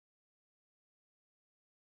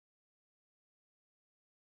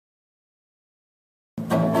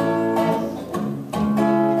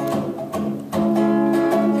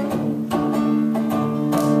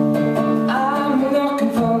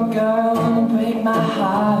break my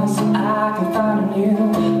heart so I can find a new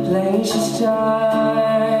place to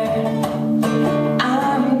start.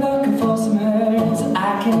 I'm looking for some hurt so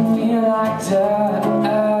I can feel like dirt.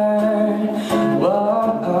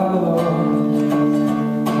 Whoa.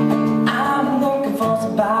 I'm looking for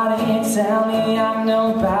somebody to tell me I'm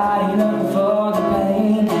nobody, looking for the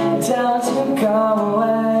pain, tell it to go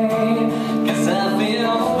away, 'cause I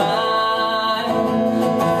feel fine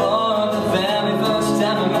for the very first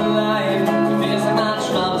time in my life. It feels like my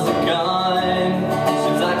troubles are gone,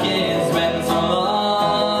 seems like it's been so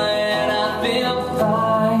long, and I feel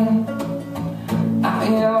fine, I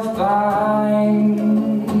feel fine,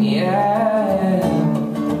 yeah.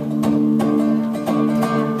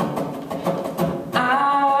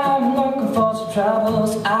 I'm looking for some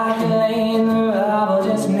troubles I can lay in the rubble,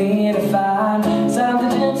 just need to find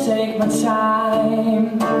something to take my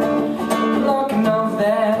time. Looking over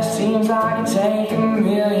there, seems like it'd take a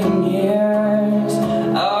million years.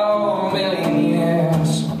 Oh, a million years.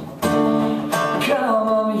 Come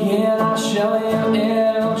over here and I'll show you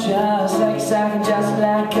it'll just take a second, just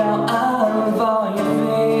let go of all your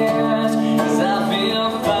fears. 'Cause I feel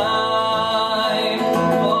fine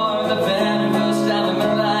for the very first time in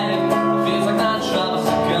my life. It feels like my troubles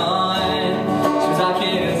are gone, seems like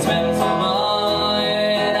it's been so long,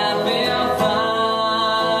 and I feel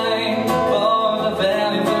fine for the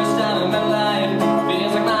very first time in my life. It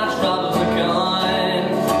feels like my troubles are gone,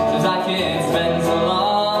 seems like it's been so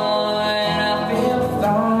long, and I feel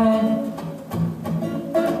fine.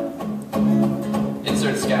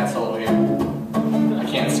 Insert scat solo here. I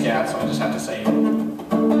can't scat, so I just have to say it.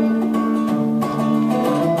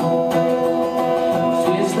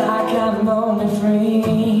 Feels like I'm only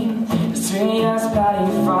free. As soon as Patty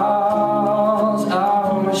falls, all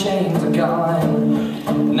my chains are gone.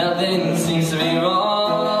 Nothing seems to be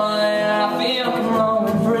wrong, and I feel like I'm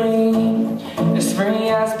roaming free. As free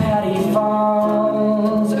as Patty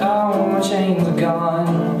falls, all my chains are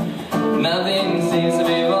gone. Nothing seems to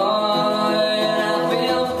be wrong, and I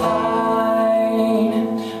feel fine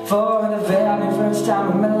for the very first time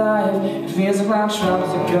in my life. It feels like my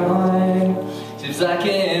troubles are gone, seems like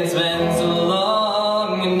it's been so long,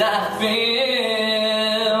 and I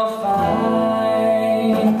feel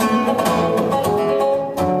fine.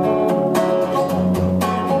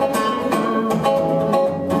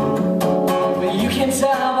 But you can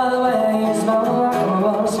tell by the way you smell like I'm a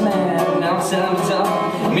worse man. Now it's time to talk.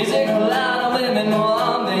 Music loud, I'm living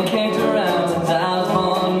one that came around since I was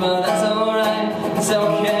born, but that's alright. It's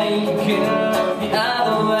okay, you can look the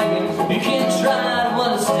other way. You can try to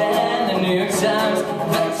understand the New York Times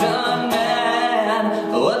vector man.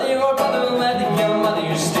 Whether you're a brother, whether you're a mother,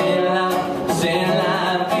 you're staying alive, staying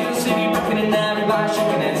alive. Feel the city rocking and everybody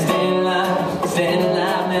shaking and staying alive, staying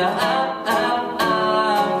alive now.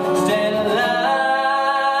 Staying alive.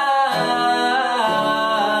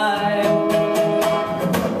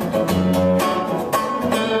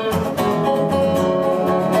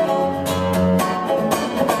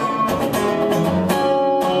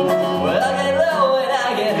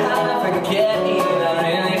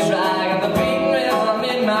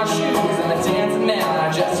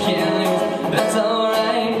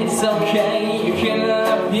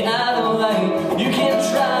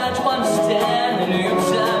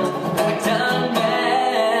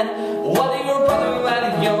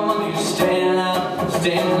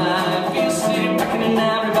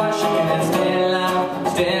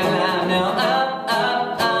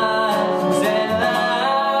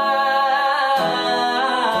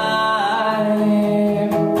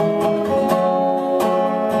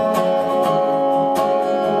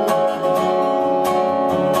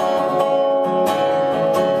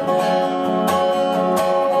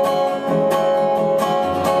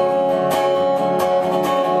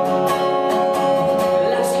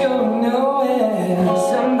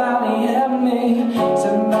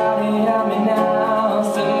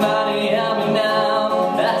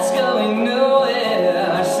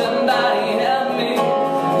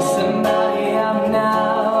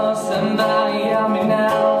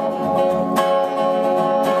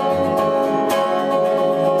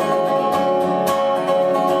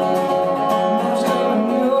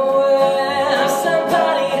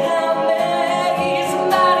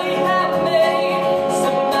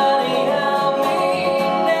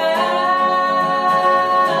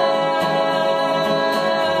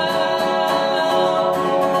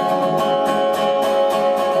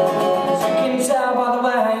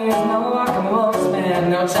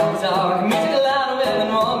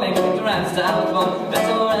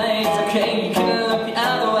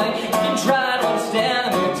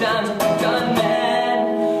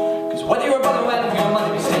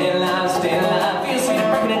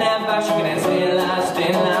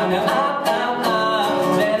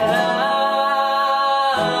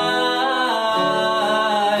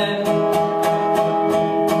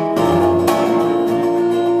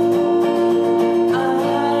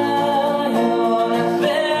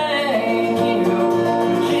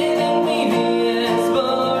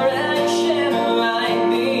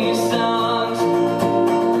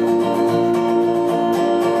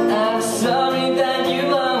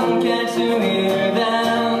 near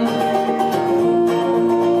them.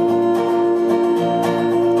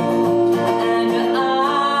 And I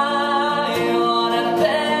wanna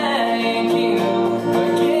thank you for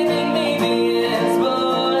giving me the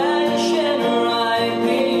inspiration to write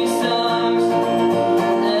these songs.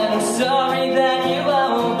 And I'm sorry that you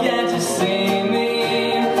won't get to see me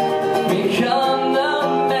become the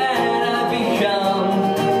man I've become.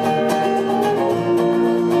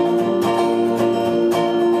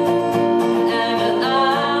 And I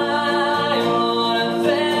wanna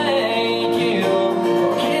thank you for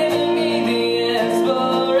giving me the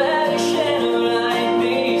inspiration to write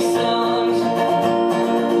these songs.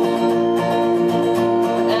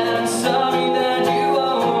 And I'm sorry that you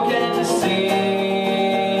won't get to see me.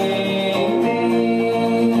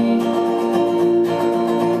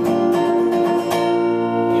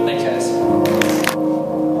 Thanks, guys.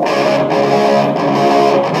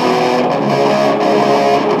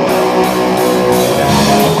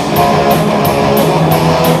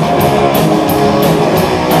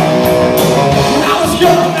 When I was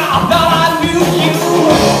young, I thought I knew you.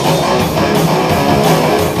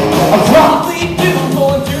 I probably do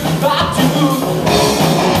more than I do.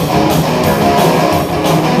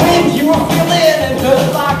 When you were feeling it hurt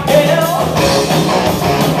like hell,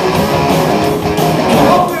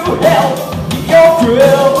 come through hell, get your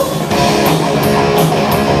thrill.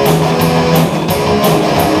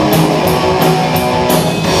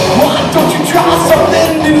 Why don't you try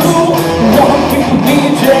something new? Won't be me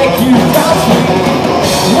take you down street.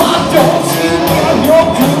 Why don't you get on your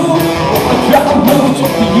groove? I try to move to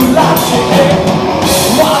you like shit.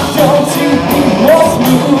 Why don't you be more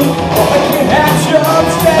smooth? I can action,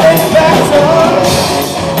 steady pattern.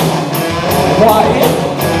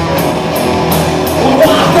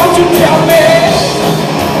 Why don't you tell me?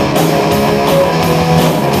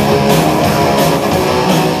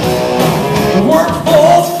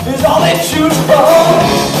 Workforce is all they choose from.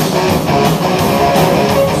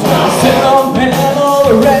 It's not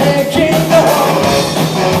sentimental, red kingdom.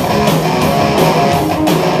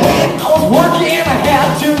 When I was working, I had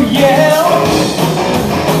to yell.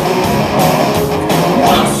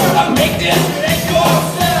 Why should I make this make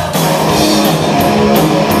yourself?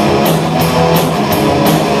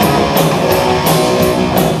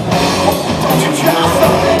 Don't you try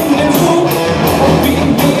something new? I'll be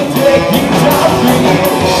here to take you down street.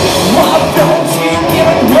 Why don't you get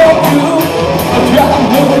on your groove? I'll try to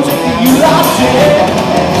move to you like shit.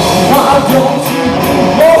 Why don't you be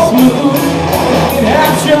more smooth? In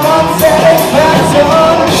action, satisfaction.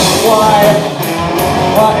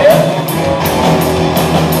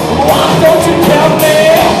 Why don't you tell me?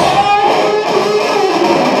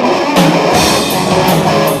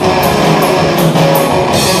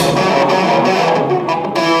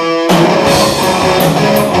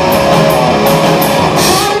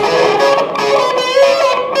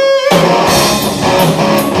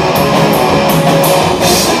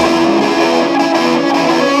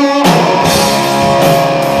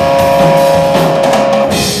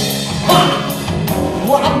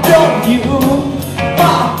 What I've done to you?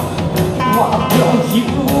 What I've done to you?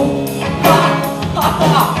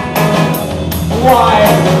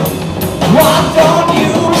 Why don't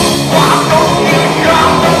you? Why don't you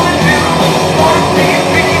drop the new? Won't be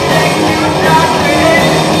anything you got me.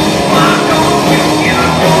 Why don't you get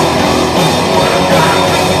on your groove? What a drive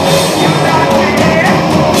you got me.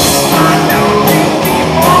 Why don't you keep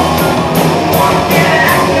on? Won't get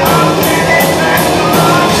action, satisfaction.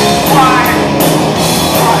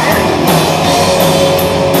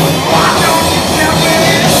 Why don't you tell me?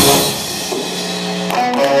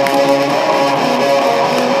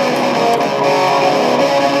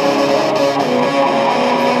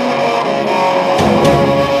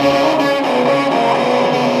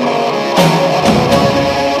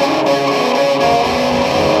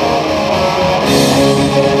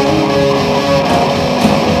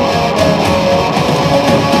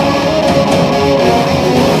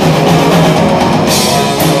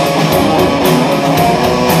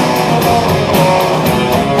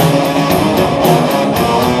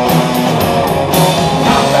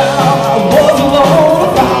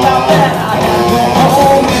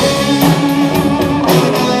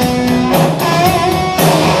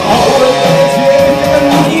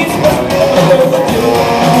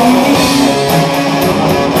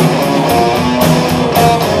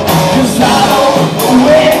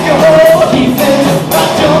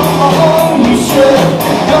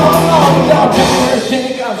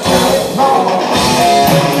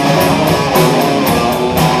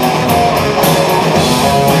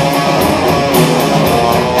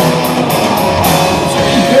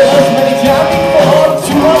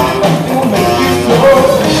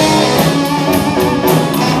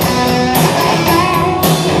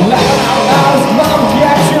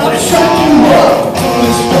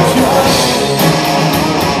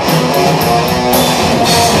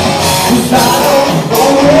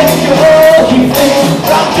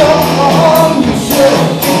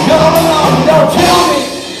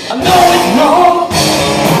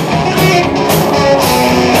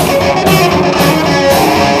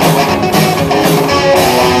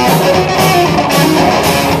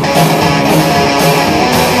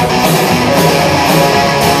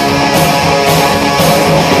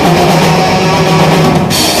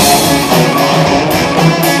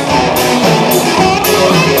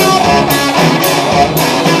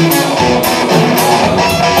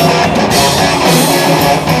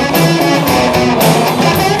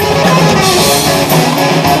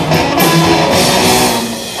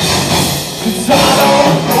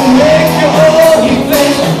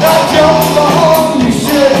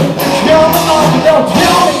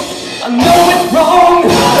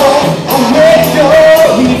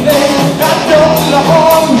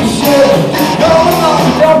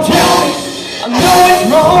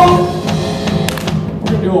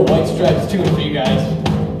 little White Stripes tune for you guys.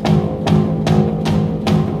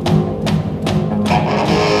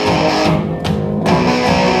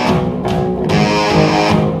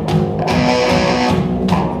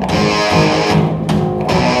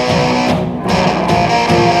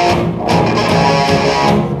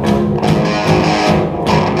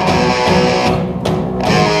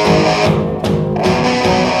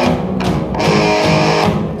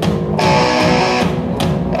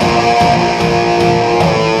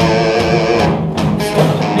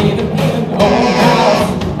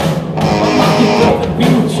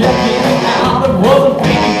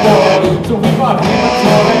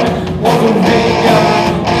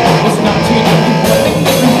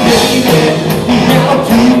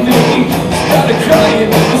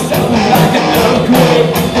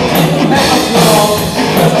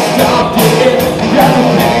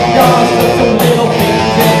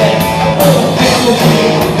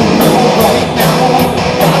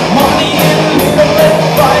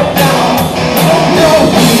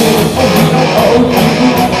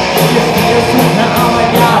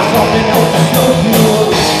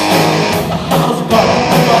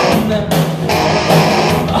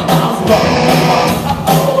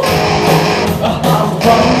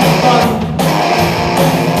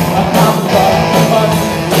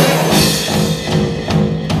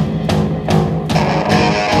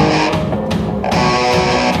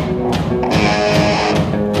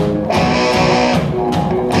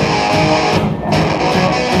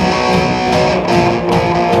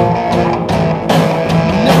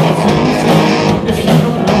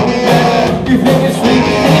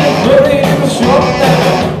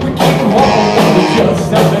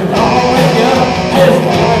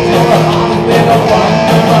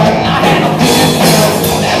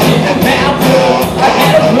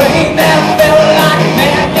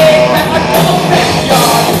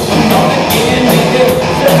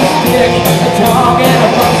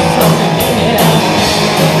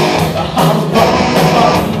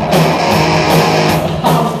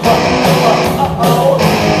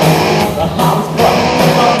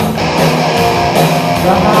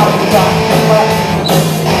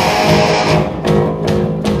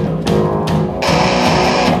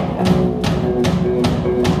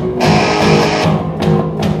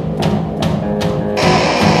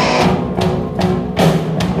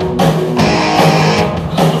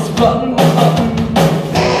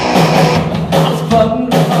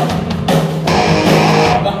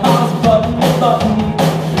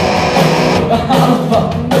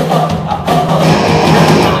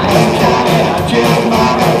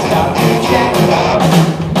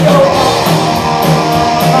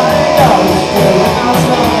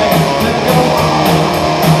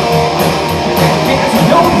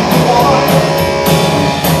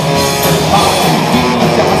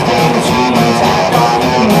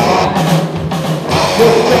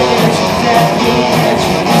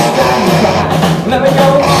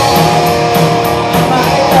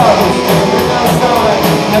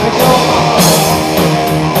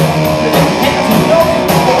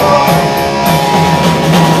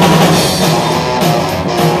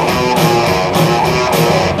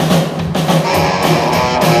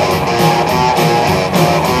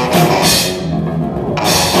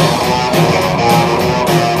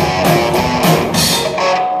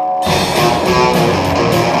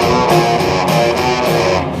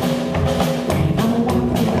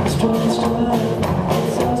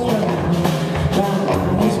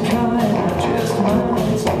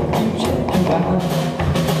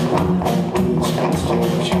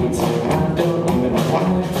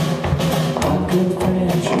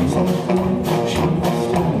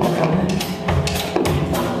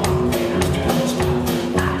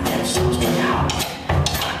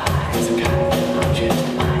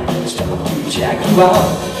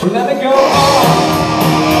 Let me go on,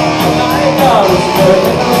 like I was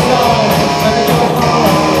burning my soul. Let me go